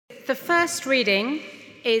The first reading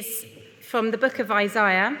is from the book of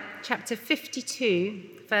Isaiah, chapter 52,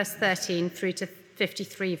 verse 13 through to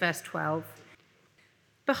 53, verse 12.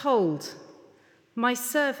 Behold, my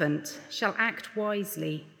servant shall act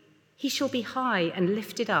wisely. He shall be high and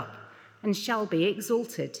lifted up and shall be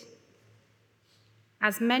exalted.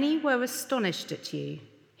 As many were astonished at you,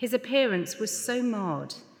 his appearance was so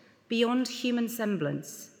marred, beyond human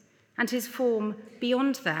semblance, and his form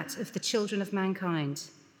beyond that of the children of mankind.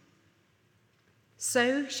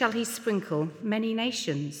 So shall he sprinkle many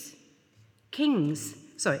nations.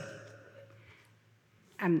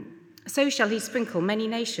 So shall he sprinkle many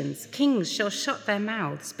nations. Kings shall shut their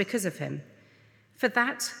mouths because of him. For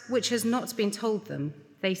that which has not been told them,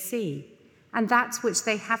 they see, and that which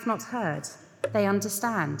they have not heard, they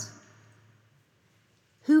understand.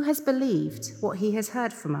 Who has believed what he has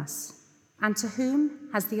heard from us, and to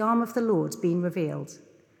whom has the arm of the Lord been revealed?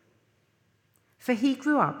 For he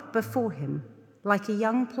grew up before him like a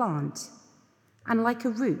young plant, and like a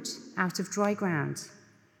root out of dry ground.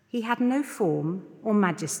 He had no form or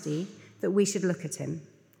majesty that we should look at him,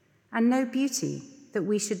 and no beauty that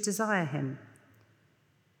we should desire him.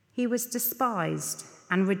 He was despised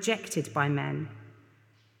and rejected by men,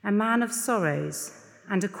 a man of sorrows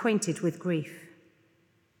and acquainted with grief.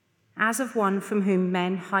 As of one from whom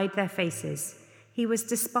men hide their faces, he was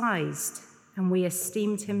despised, and we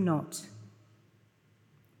esteemed him not.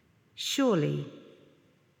 Surely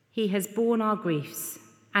he has borne our griefs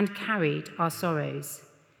and carried our sorrows,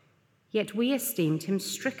 yet we esteemed him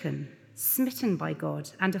stricken, smitten by God,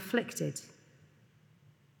 and afflicted.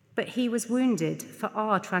 But he was wounded for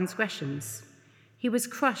our transgressions. He was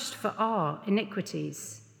crushed for our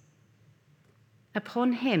iniquities.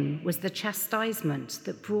 Upon him was the chastisement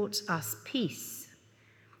that brought us peace,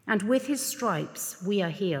 and with his stripes we are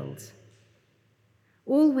healed.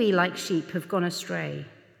 All we like sheep have gone astray.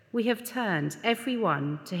 We have turned every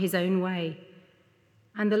one to his own way,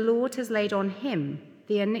 and the Lord has laid on him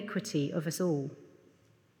the iniquity of us all.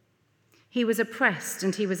 He was oppressed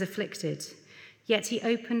and he was afflicted, yet he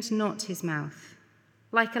opened not his mouth.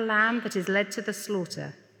 Like a lamb that is led to the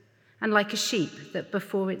slaughter, and like a sheep that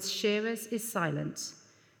before its shearers is silent,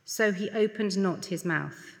 so he opened not his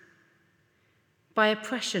mouth. By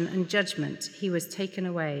oppression and judgment he was taken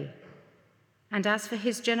away. And as for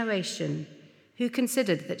his generation, who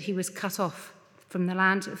considered that he was cut off from the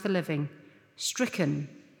land of the living, stricken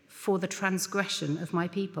for the transgression of my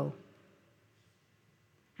people?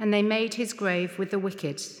 And they made his grave with the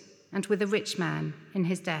wicked and with the rich man in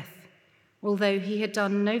his death, although he had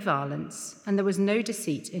done no violence and there was no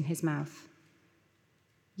deceit in his mouth.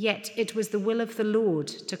 Yet it was the will of the Lord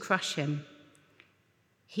to crush him.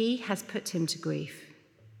 He has put him to grief.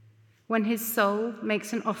 When his soul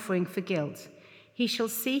makes an offering for guilt, he shall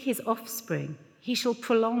see his offspring. He shall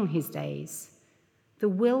prolong his days. The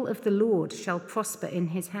will of the Lord shall prosper in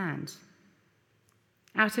his hand.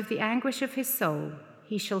 Out of the anguish of his soul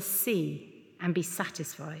he shall see and be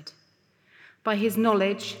satisfied. By his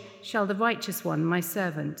knowledge shall the righteous one, my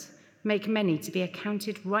servant, make many to be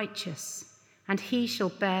accounted righteous, and he shall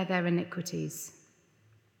bear their iniquities.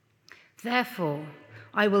 Therefore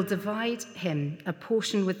I will divide him a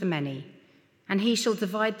portion with the many, and he shall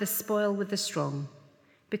divide the spoil with the strong,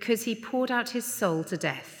 because he poured out his soul to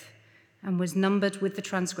death and was numbered with the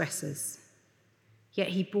transgressors. Yet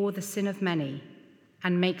he bore the sin of many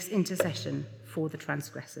and makes intercession for the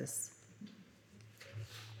transgressors.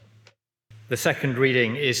 The second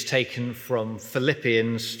reading is taken from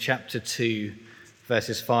Philippians chapter 2,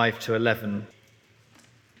 verses 5 to 11.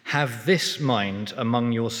 Have this mind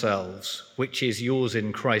among yourselves, which is yours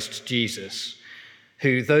in Christ Jesus,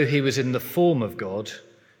 who, though he was in the form of God,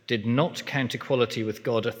 did not count equality with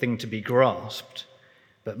God a thing to be grasped,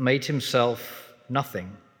 but made himself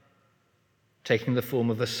nothing, taking the form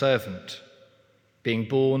of a servant, being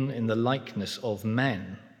born in the likeness of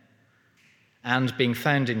men. And being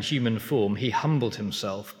found in human form, he humbled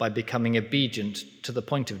himself by becoming obedient to the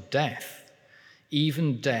point of death,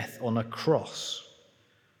 even death on a cross.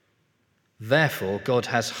 Therefore, God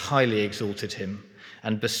has highly exalted him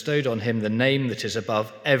and bestowed on him the name that is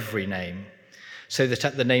above every name, so that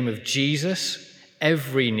at the name of Jesus,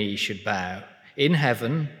 every knee should bow, in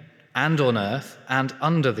heaven and on earth and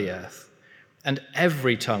under the earth, and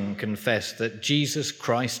every tongue confess that Jesus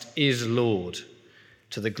Christ is Lord,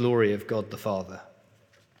 to the glory of God the Father.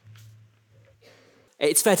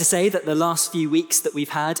 It's fair to say that the last few weeks that we've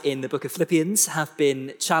had in the book of Philippians have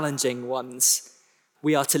been challenging ones.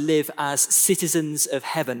 We are to live as citizens of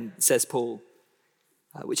heaven, says Paul,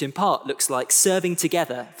 which in part looks like serving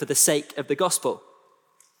together for the sake of the gospel,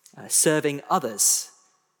 serving others,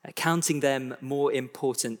 counting them more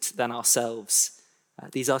important than ourselves.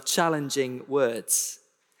 These are challenging words.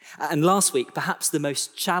 And last week, perhaps the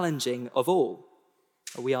most challenging of all,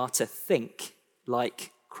 we are to think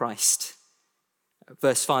like Christ.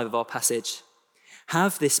 Verse 5 of our passage,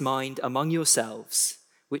 have this mind among yourselves,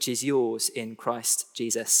 which is yours in Christ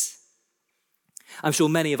Jesus. I'm sure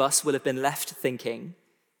many of us will have been left thinking,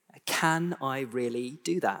 can I really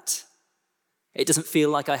do that? It doesn't feel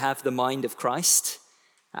like I have the mind of Christ.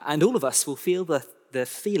 And all of us will feel the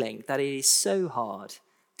feeling that it is so hard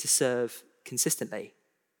to serve consistently.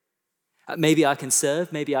 Maybe I can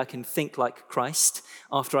serve, maybe I can think like Christ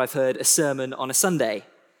after I've heard a sermon on a Sunday.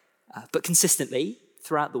 But consistently,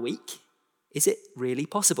 throughout the week, is it really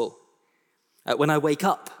possible? When I wake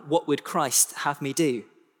up, what would Christ have me do?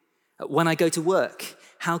 When I go to work,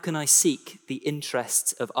 how can I seek the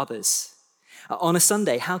interests of others? On a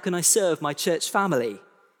Sunday, how can I serve my church family,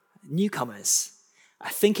 newcomers?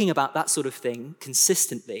 Thinking about that sort of thing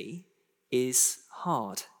consistently is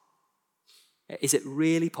hard. Is it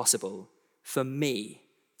really possible for me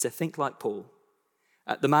to think like Paul?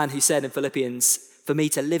 The man who said in Philippians, for me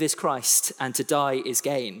to live is Christ and to die is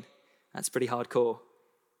gain. That's pretty hardcore.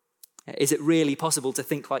 Is it really possible to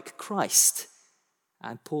think like Christ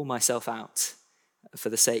and pour myself out for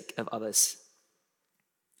the sake of others?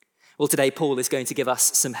 Well, today Paul is going to give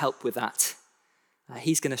us some help with that.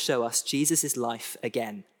 He's going to show us Jesus' life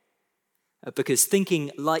again. Because thinking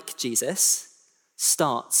like Jesus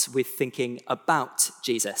starts with thinking about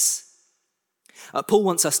Jesus. Paul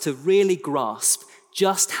wants us to really grasp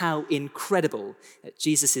just how incredible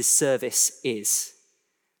Jesus' service is.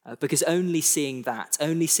 Because only seeing that,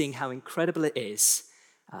 only seeing how incredible it is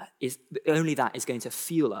only that is going to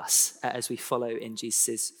fuel us as we follow in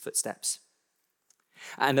Jesus' footsteps.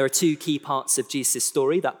 And there are two key parts of Jesus'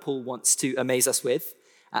 story that Paul wants to amaze us with.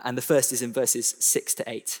 And the first is in verses 6 to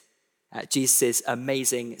 8. Jesus'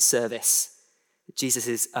 amazing service.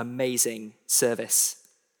 Jesus' amazing service.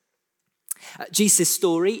 Jesus'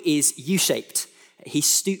 story is U-shaped. He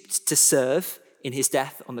stooped to serve in his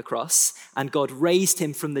death on the cross, and God raised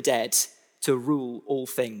him from the dead to rule all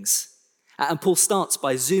things. And Paul starts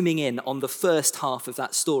by zooming in on the first half of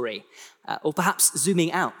that story, or perhaps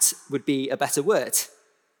zooming out would be a better word,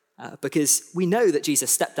 because we know that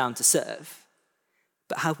Jesus stepped down to serve,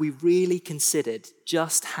 but have we really considered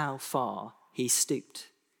just how far he stooped?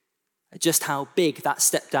 Just how big that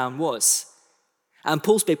step down was? And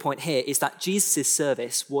Paul's big point here is that Jesus'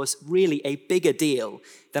 service was really a bigger deal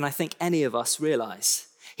than I think any of us realize.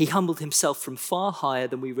 He humbled himself from far higher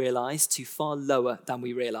than we realize to far lower than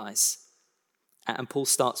we realize. And Paul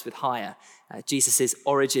starts with higher, Jesus'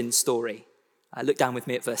 origin story. Look down with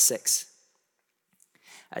me at verse 6.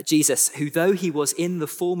 Jesus, who though he was in the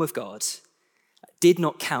form of God, did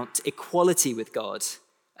not count equality with God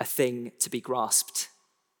a thing to be grasped.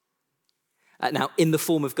 Now, in the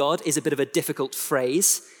form of God is a bit of a difficult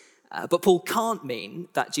phrase, but Paul can't mean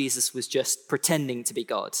that Jesus was just pretending to be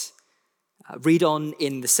God. Read on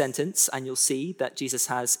in the sentence and you'll see that Jesus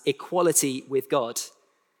has equality with God.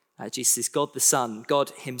 Jesus is God the Son,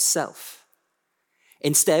 God himself.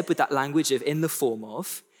 Instead, with that language of in the form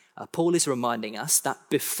of, Paul is reminding us that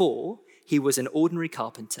before he was an ordinary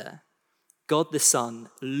carpenter, God the Son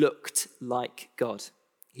looked like God.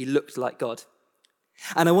 He looked like God.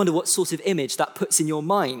 And I wonder what sort of image that puts in your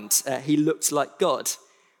mind. He looked like God.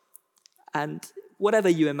 And whatever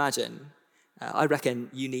you imagine, I reckon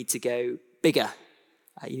you need to go bigger.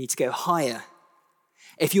 You need to go higher.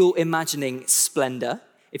 If you're imagining splendor,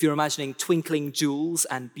 if you're imagining twinkling jewels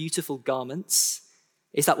and beautiful garments,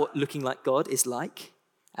 is that what looking like God is like?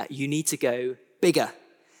 You need to go bigger.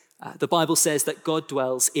 The Bible says that God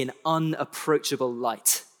dwells in unapproachable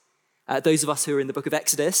light. Those of us who are in the book of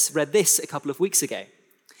Exodus read this a couple of weeks ago.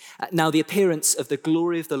 Now the appearance of the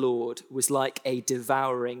glory of the Lord was like a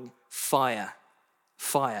devouring fire.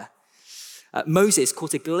 Moses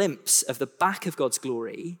caught a glimpse of the back of God's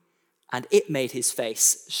glory, and it made his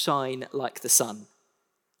face shine like the sun.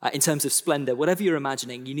 In terms of splendor, whatever you're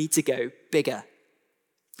imagining, you need to go bigger.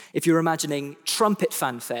 If you're imagining trumpet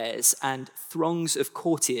fanfares and throngs of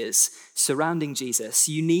courtiers surrounding Jesus,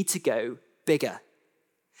 you need to go bigger.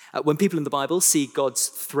 When people in the Bible see God's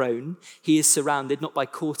throne, he is surrounded not by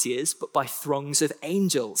courtiers, but by throngs of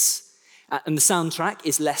angels. And the soundtrack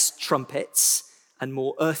is less trumpets and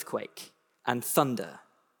more earthquake and thunder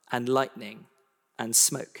and lightning and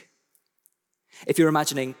smoke. If you're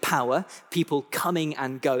imagining power, people coming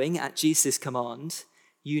and going at Jesus' command,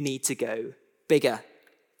 you need to go bigger.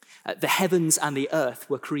 The heavens and the earth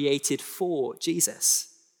were created for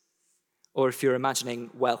Jesus. Or if you're imagining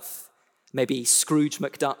wealth, maybe Scrooge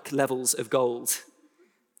McDuck levels of gold.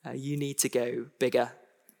 You need to go bigger.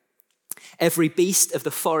 Every beast of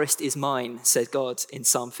the forest is mine, said God in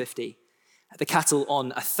Psalm 50. The cattle on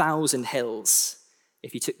 1,000 hills.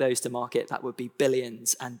 If you took those to market, that would be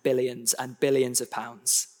billions and billions and billions of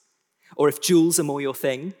pounds. Or if jewels are more your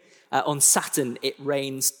thing, on Saturn it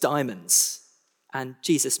rains diamonds. And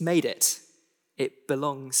Jesus made it. It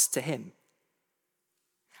belongs to him.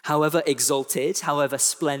 However exalted, however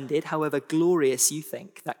splendid, however glorious you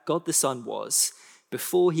think that God the Son was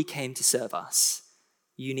before he came to serve us,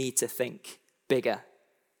 you need to think bigger,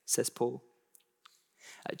 says Paul.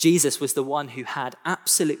 Jesus was the one who had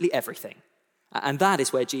absolutely everything. And that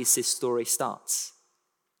is where Jesus' story starts.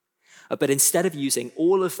 But instead of using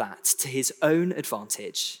all of that to his own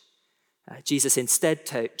advantage, Jesus instead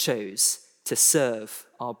chose to serve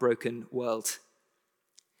our broken world.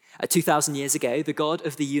 2,000 years ago, the God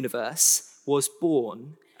of the universe was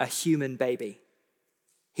born a human baby.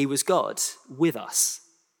 He was God with us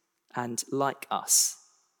and like us.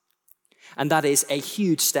 And that is a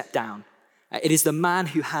huge step down. It is the man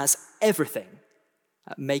who has everything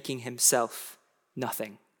making himself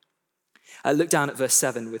nothing. Look down at verse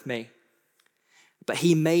 7 with me. But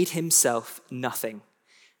he made himself nothing,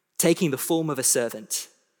 taking the form of a servant,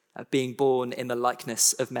 being born in the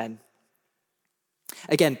likeness of men.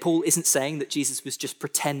 Again, Paul isn't saying that Jesus was just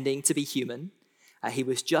pretending to be human. He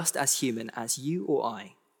was just as human as you or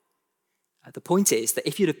I. The point is that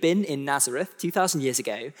if you'd have been in Nazareth 2,000 years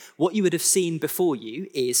ago, what you would have seen before you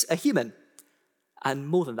is a human. And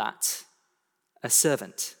more than that, a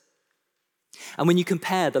servant. And when you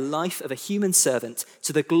compare the life of a human servant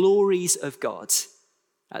to the glories of God,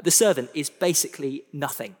 the servant is basically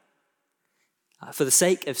nothing. For the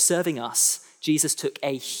sake of serving us, Jesus took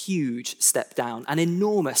a huge step down, an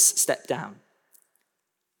enormous step down.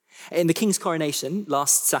 In the King's coronation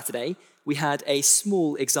last Saturday, we had a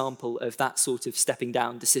small example of that sort of stepping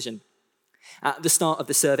down decision. At the start of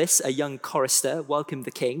the service, a young chorister welcomed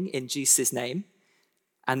the King in Jesus' name,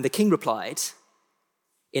 and the King replied,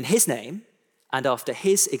 "In his name, and after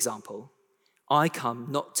his example, I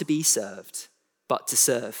come not to be served, but to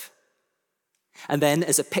serve." And then,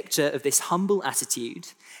 as a picture of this humble attitude,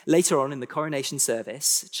 later on in the coronation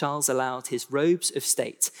service, Charles allowed his robes of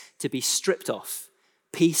state to be stripped off,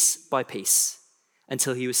 piece by piece,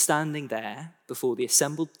 until he was standing there before the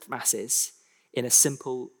assembled masses in a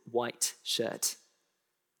simple white shirt,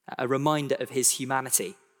 a reminder of his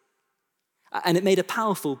humanity. And it made a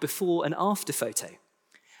powerful before and after photo.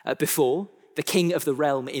 Before, the king of the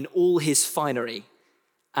realm in all his finery,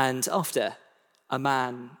 and after, a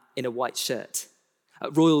man in a white shirt.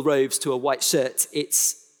 Royal robes to a white shirt,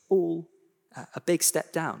 it's all a big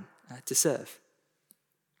step down to serve.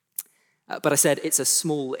 But I said it's a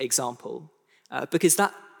small example because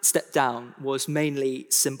that step down was mainly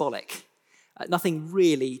symbolic. Nothing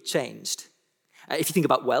really changed. If you think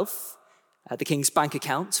about wealth, the king's bank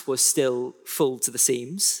account was still full to the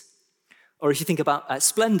seams. Or if you think about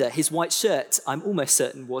splendor, his white shirt, I'm almost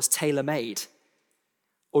certain, was tailor-made.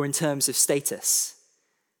 Or in terms of status,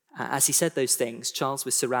 as he said those things, Charles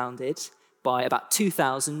was surrounded by about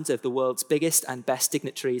 2,000 of the world's biggest and best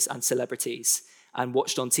dignitaries and celebrities, and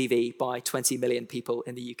watched on TV by 20 million people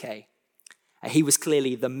in the UK. He was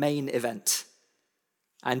clearly the main event.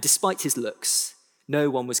 And despite his looks, no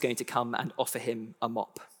one was going to come and offer him a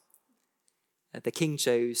mop. The king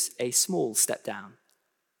chose a small step down.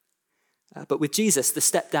 But with Jesus, the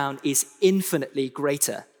step down is infinitely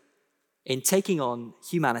greater. In taking on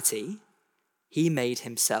humanity, he made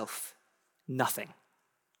himself nothing.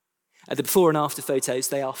 The before and after photos,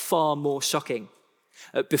 they are far more shocking.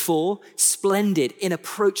 Before, splendid,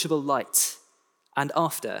 inapproachable light. And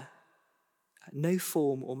after, no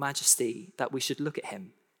form or majesty that we should look at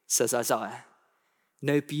him, says Isaiah.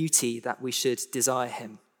 No beauty that we should desire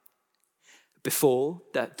him. Before,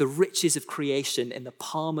 the riches of creation in the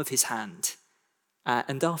palm of his hand.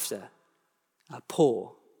 And after,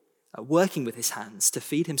 poor, working with his hands to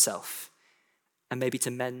feed himself and maybe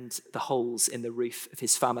to mend the holes in the roof of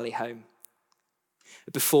his family home.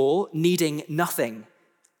 Before, needing nothing.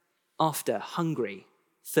 After, hungry,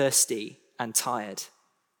 thirsty, and tired.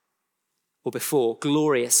 Or before,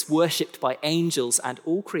 glorious, worshipped by angels and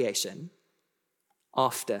all creation.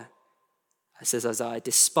 After, says Isaiah,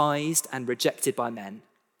 despised and rejected by men,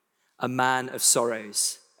 a man of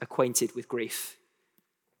sorrows, acquainted with grief.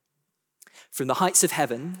 From the heights of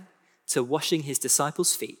heaven to washing his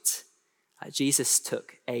disciples' feet, Jesus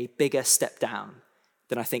took a bigger step down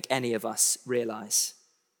than I think any of us realize.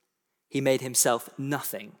 He made himself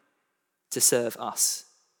nothing to serve us.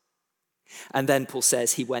 And then Paul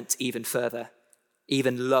says he went even further,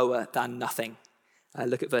 even lower than nothing.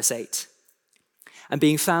 Look at verse 8. And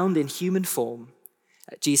being found in human form,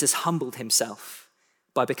 Jesus humbled himself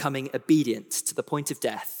by becoming obedient to the point of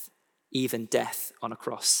death, even death on a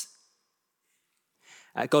cross.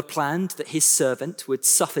 God planned that his servant would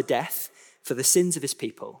suffer death for the sins of his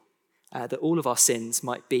people, that all of our sins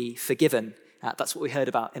might be forgiven. That's what we heard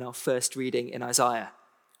about in our first reading in Isaiah.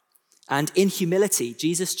 And in humility,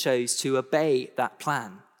 Jesus chose to obey that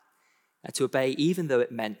plan, to obey even though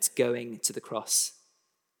it meant going to the cross.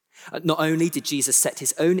 Not only did Jesus set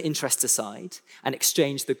his own interests aside and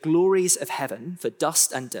exchange the glories of heaven for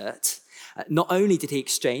dust and dirt, not only did he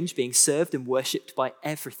exchange being served and worshipped by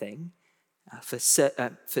everything for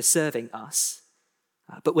serving us,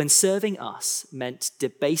 but when serving us meant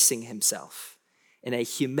debasing himself in a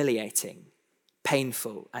humiliating,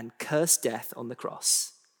 painful, and cursed death on the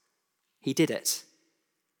cross, he did it.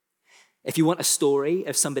 If you want a story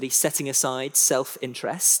of somebody setting aside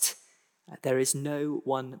self-interest, there is no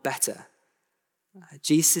one better.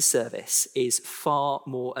 Jesus' service is far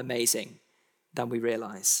more amazing than we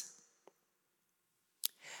realize.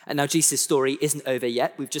 And now Jesus' story isn't over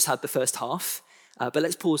yet. We've just had the first half, but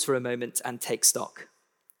let's pause for a moment and take stock.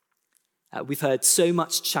 We've heard so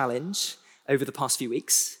much challenge over the past few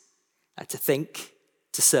weeks to think,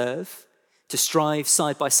 to serve, to strive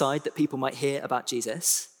side by side that people might hear about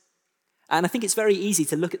Jesus. And I think it's very easy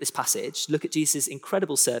to look at this passage, look at Jesus'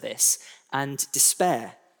 incredible service, and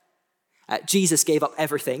despair. Jesus gave up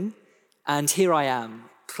everything, and here I am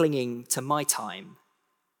clinging to my time,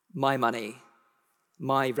 my money,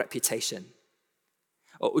 my reputation.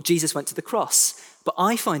 Or Jesus went to the cross, but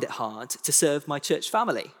I find it hard to serve my church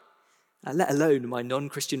family, let alone my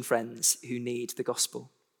non-Christian friends who need the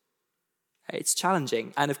gospel. It's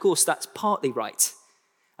challenging, and of course that's partly right.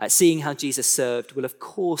 Seeing how Jesus served will of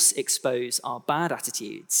course expose our bad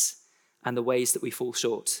attitudes and the ways that we fall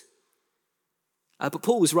short. But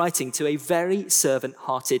Paul was writing to a very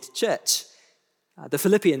servant-hearted church. The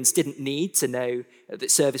Philippians didn't need to know that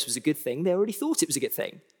service was a good thing. They already thought it was a good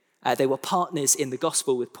thing. They were partners in the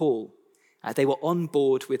gospel with Paul. They were on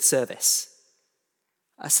board with service.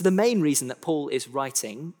 So the main reason that Paul is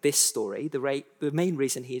writing this story, the main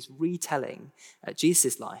reason he is retelling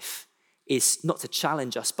Jesus' life, is not to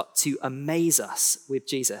challenge us, but to amaze us with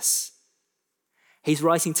Jesus. He's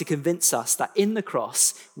writing to convince us that in the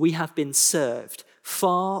cross, we have been served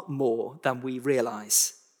far more than we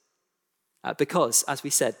realize. Because, as we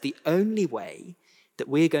said, the only way that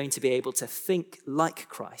we're going to be able to think like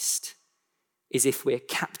Christ is if we're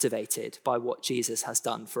captivated by what Jesus has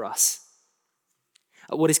done for us.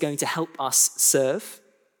 What is going to help us serve?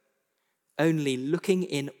 Only looking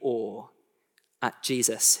in awe at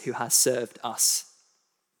Jesus who has served us.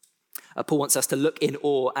 Paul wants us to look in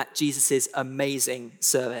awe at Jesus' amazing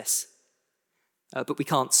service. But we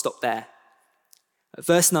can't stop there.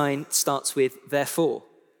 Verse 9 starts with therefore.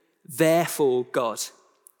 Therefore God.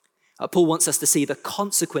 Paul wants us to see the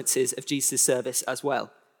consequences of Jesus' service as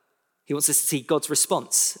well. He wants us to see God's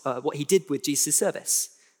response, what he did with Jesus' service.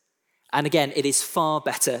 And again, it is far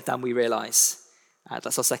better than we realize.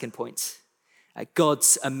 That's our second point.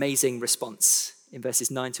 God's amazing response in verses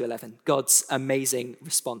 9 to 11. God's amazing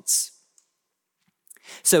response.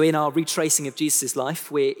 So in our retracing of Jesus' life,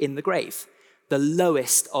 we're in the grave, the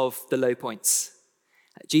lowest of the low points.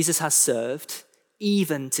 Jesus has served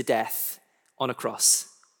even to death on a cross.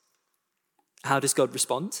 How does God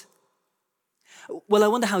respond? Well, I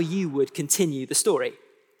wonder how you would continue the story.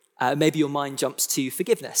 Maybe your mind jumps to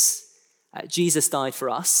forgiveness. Jesus died for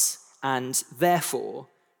us, and therefore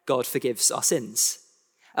God forgives our sins.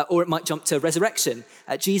 Or it might jump to resurrection.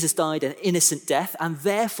 Jesus died an innocent death, and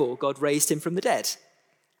therefore God raised him from the dead.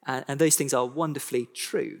 And those things are wonderfully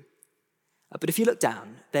true. But if you look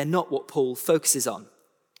down, they're not what Paul focuses on.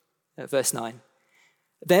 Verse 9.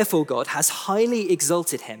 Therefore God has highly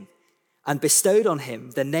exalted him and bestowed on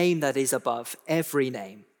him the name that is above every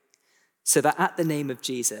name, so that at the name of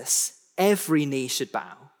Jesus, every knee should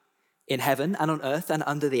bow, in heaven and on earth and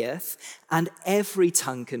under the earth, and every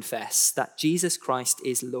tongue confess that Jesus Christ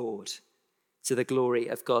is Lord, to the glory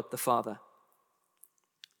of God the Father.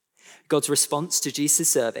 God's response to Jesus'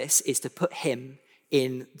 service is to put him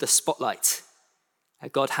in the spotlight.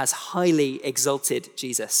 God has highly exalted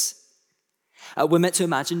Jesus. We're meant to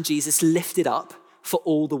imagine Jesus lifted up for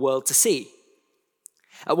all the world to see.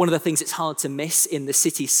 One of the things it's hard to miss in the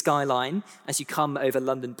city skyline as you come over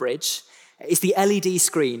London Bridge is the LED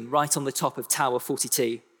screen right on the top of Tower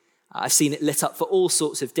 42. I've seen it lit up for all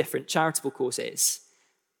sorts of different charitable causes.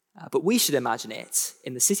 But we should imagine it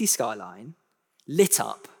in the city skyline, lit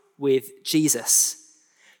up with Jesus,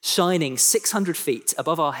 shining 600 feet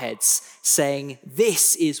above our heads, saying,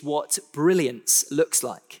 "This is what brilliance looks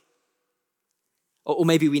like." Or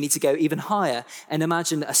maybe we need to go even higher and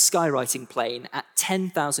imagine a skywriting plane at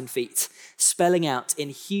 10,000 feet, spelling out in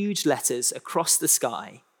huge letters across the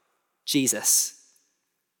sky, Jesus.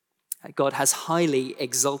 God has highly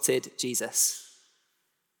exalted Jesus.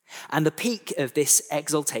 And the peak of this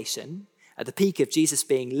exaltation, at the peak of Jesus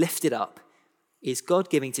being lifted up, is God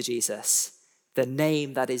giving to Jesus the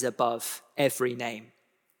name that is above every name,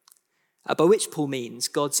 by which Paul means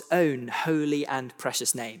God's own holy and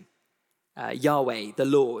precious name, Yahweh, the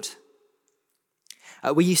Lord.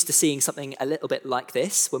 We're used to seeing something a little bit like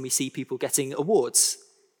this when we see people getting awards,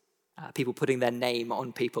 people putting their name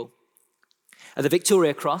on people. The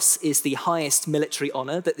Victoria Cross is the highest military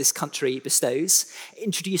honour that this country bestows,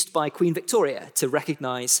 introduced by Queen Victoria to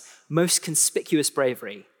recognise most conspicuous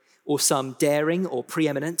bravery, or some daring or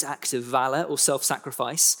preeminent act of valour or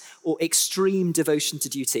self-sacrifice, or extreme devotion to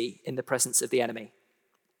duty in the presence of the enemy.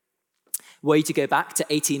 Were you to go back to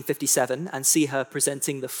 1857 and see her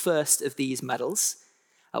presenting the first of these medals,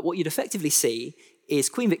 what you'd effectively see is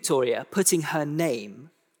Queen Victoria putting her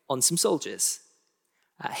name on some soldiers.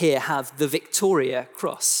 Here have the Victoria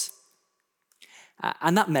Cross.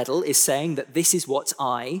 And that medal is saying that this is what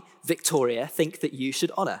I, Victoria, think that you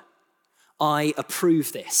should honour. I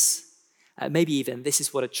approve this. Maybe even this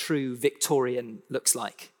is what a true Victorian looks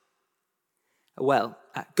like. Well,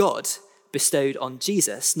 God bestowed on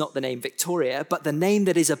Jesus not the name Victoria, but the name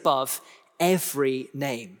that is above every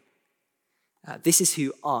name. This is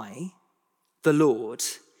who I, the Lord,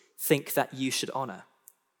 think that you should honour.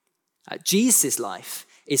 Jesus' life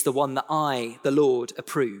is the one that I, the Lord,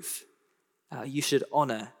 approve. You should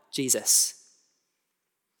honour Jesus.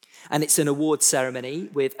 And it's an award ceremony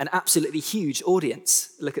with an absolutely huge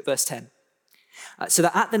audience. Look at verse 10. So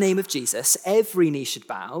that at the name of Jesus, every knee should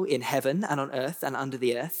bow in heaven and on earth and under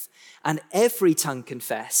the earth, and every tongue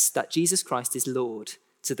confess that Jesus Christ is Lord,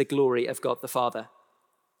 to the glory of God the Father.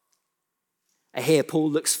 Here, Paul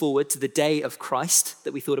looks forward to the day of Christ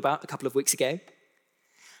that we thought about a couple of weeks ago.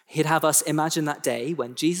 He'd have us imagine that day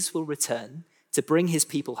when Jesus will return to bring his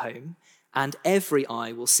people home, and every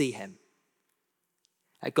eye will see him.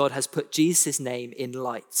 God has put Jesus' name in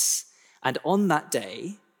lights, and on that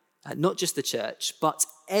day, not just the church, but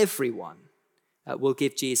everyone will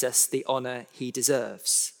give Jesus the honour he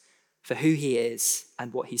deserves for who he is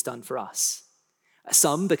and what he's done for us.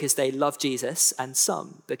 Some because they love Jesus, and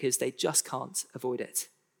some because they just can't avoid it.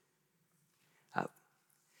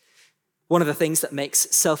 One of the things that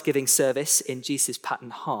makes self-giving service in Jesus'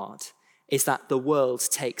 pattern hard is that the world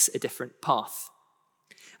takes a different path.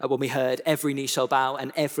 When we heard every knee shall bow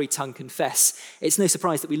and every tongue confess, it's no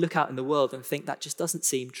surprise that we look out in the world and think that just doesn't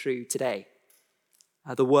seem true today.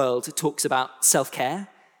 The world talks about self-care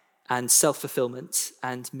and self-fulfillment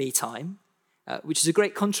and me time, which is a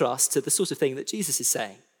great contrast to the sort of thing that Jesus is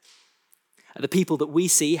saying. The people that we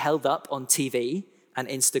see held up on TV and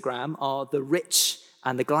Instagram are the rich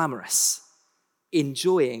and the glamorous,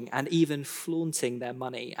 enjoying and even flaunting their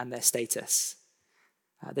money and their status.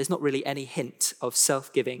 There's not really any hint of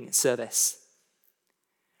self-giving service.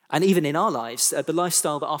 And even in our lives, the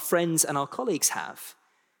lifestyle that our friends and our colleagues have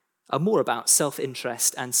are more about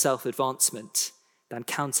self-interest and self-advancement than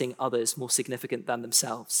counting others more significant than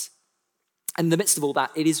themselves. And in the midst of all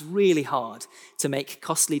that, it is really hard to make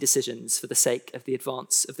costly decisions for the sake of the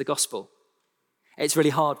advance of the gospel. It's really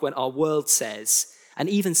hard when our world says, and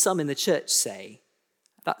even some in the church say,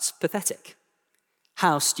 that's pathetic.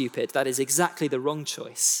 How stupid, that is exactly the wrong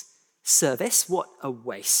choice. Service, what a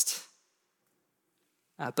waste.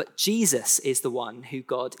 But Jesus is the one who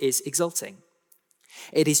God is exalting.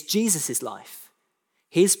 It is Jesus' life,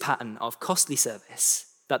 his pattern of costly service,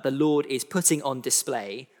 that the Lord is putting on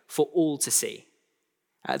display for all to see,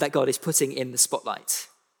 that God is putting in the spotlight.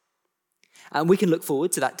 And we can look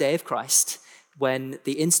forward to that day of Christ when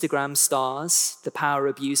the Instagram stars, the power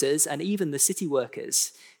abusers, and even the city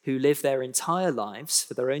workers who live their entire lives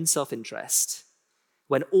for their own self-interest,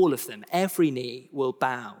 when all of them, every knee, will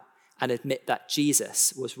bow and admit that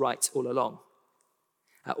Jesus was right all along.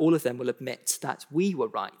 All of them will admit that we were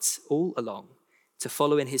right all along to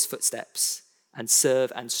follow in his footsteps and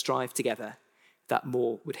serve and strive together that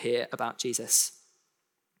more would hear about Jesus.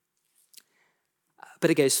 But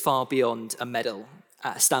it goes far beyond a medal,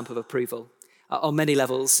 a stamp of approval. On many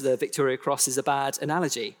levels, the Victoria Cross is a bad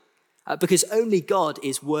analogy because only God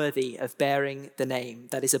is worthy of bearing the name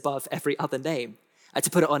that is above every other name. To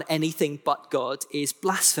put it on anything but God is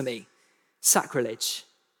blasphemy, sacrilege.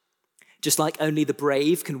 Just like only the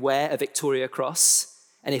brave can wear a Victoria Cross,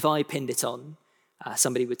 and if I pinned it on,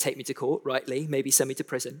 somebody would take me to court, rightly, maybe send me to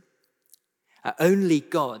prison. Only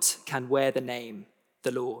God can wear the name,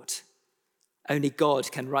 the Lord. Only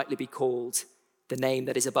God can rightly be called the name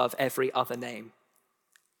that is above every other name.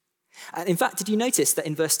 And in fact, did you notice that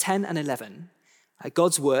in verse 10 and 11,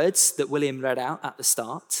 God's words that William read out at the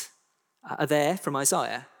start are there from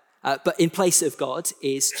Isaiah, but in place of God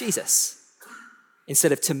is Jesus.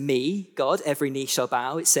 Instead of to me, God, every knee shall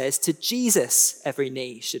bow, it says to Jesus, every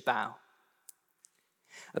knee should bow.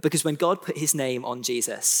 Because when God put his name on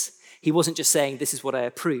Jesus, he wasn't just saying, this is what I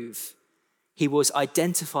approve. He was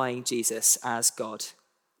identifying Jesus as God.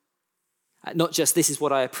 Not just this is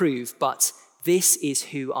what I approve, but this is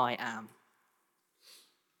who I am.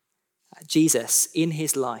 Jesus, in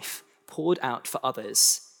his life, poured out for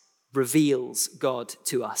others, reveals God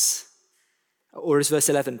to us. Or as verse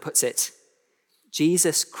 11 puts it,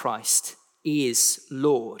 Jesus Christ is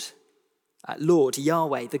Lord. Lord,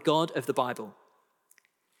 Yahweh, the God of the Bible.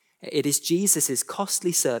 It is Jesus'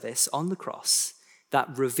 costly service on the cross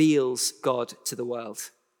that reveals God to the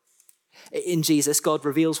world. In Jesus, God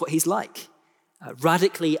reveals what he's like,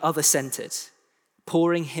 radically other-centered,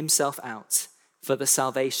 pouring himself out for the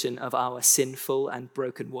salvation of our sinful and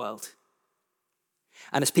broken world.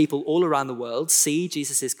 And as people all around the world see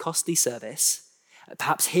Jesus' costly service,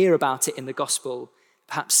 perhaps hear about it in the gospel,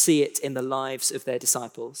 perhaps see it in the lives of their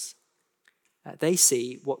disciples, they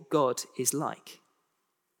see what God is like.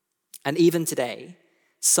 And even today,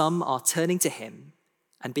 some are turning to him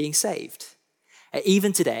and being saved.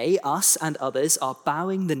 Even today, us and others are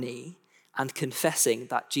bowing the knee and confessing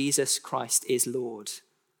that Jesus Christ is Lord.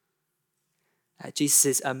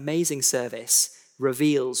 Jesus' amazing service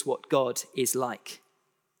reveals what God is like.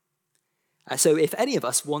 So if any of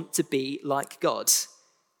us want to be like God,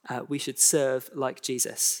 we should serve like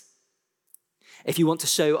Jesus. If you want to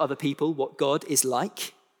show other people what God is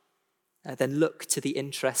like, then look to the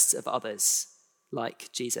interests of others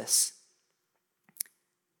like Jesus.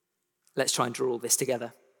 Let's try and draw all this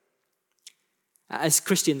together. As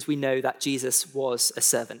Christians, we know that Jesus was a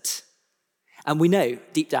servant. And we know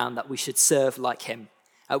deep down that we should serve like him.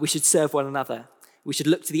 We should serve one another. We should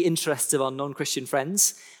look to the interests of our non-Christian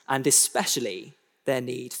friends and especially their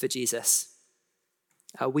need for Jesus.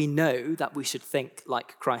 We know that we should think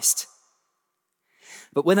like Christ.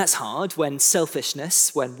 But when that's hard, when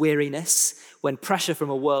selfishness, when weariness, when pressure from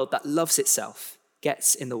a world that loves itself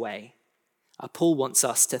gets in the way, Paul wants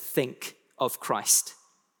us to think of Christ.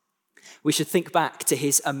 We should think back to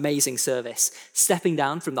his amazing service, stepping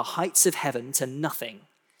down from the heights of heaven to nothing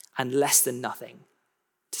and less than nothing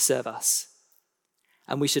to serve us.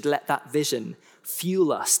 And we should let that vision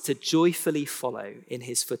fuel us to joyfully follow in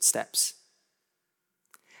his footsteps.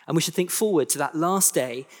 And we should think forward to that last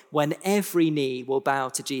day when every knee will bow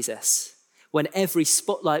to Jesus, when every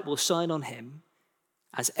spotlight will shine on him,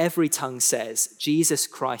 as every tongue says, Jesus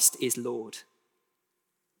Christ is Lord.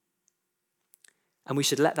 And we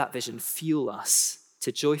should let that vision fuel us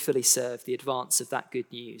to joyfully serve the advance of that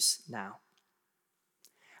good news now.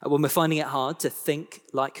 When we're finding it hard to think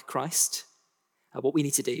like Christ, what we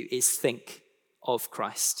need to do is think of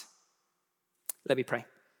Christ. Let me pray.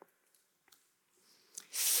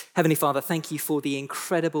 Heavenly Father, thank you for the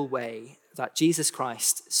incredible way that Jesus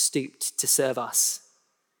Christ stooped to serve us.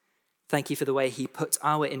 Thank you for the way he put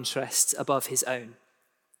our interests above his own.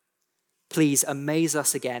 Please amaze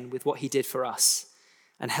us again with what he did for us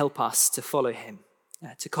and help us to follow him,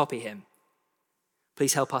 to copy him.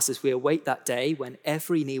 Please help us as we await that day when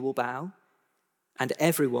every knee will bow and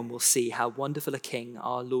everyone will see how wonderful a King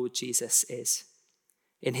our Lord Jesus is.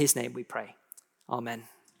 In his name we pray. Amen.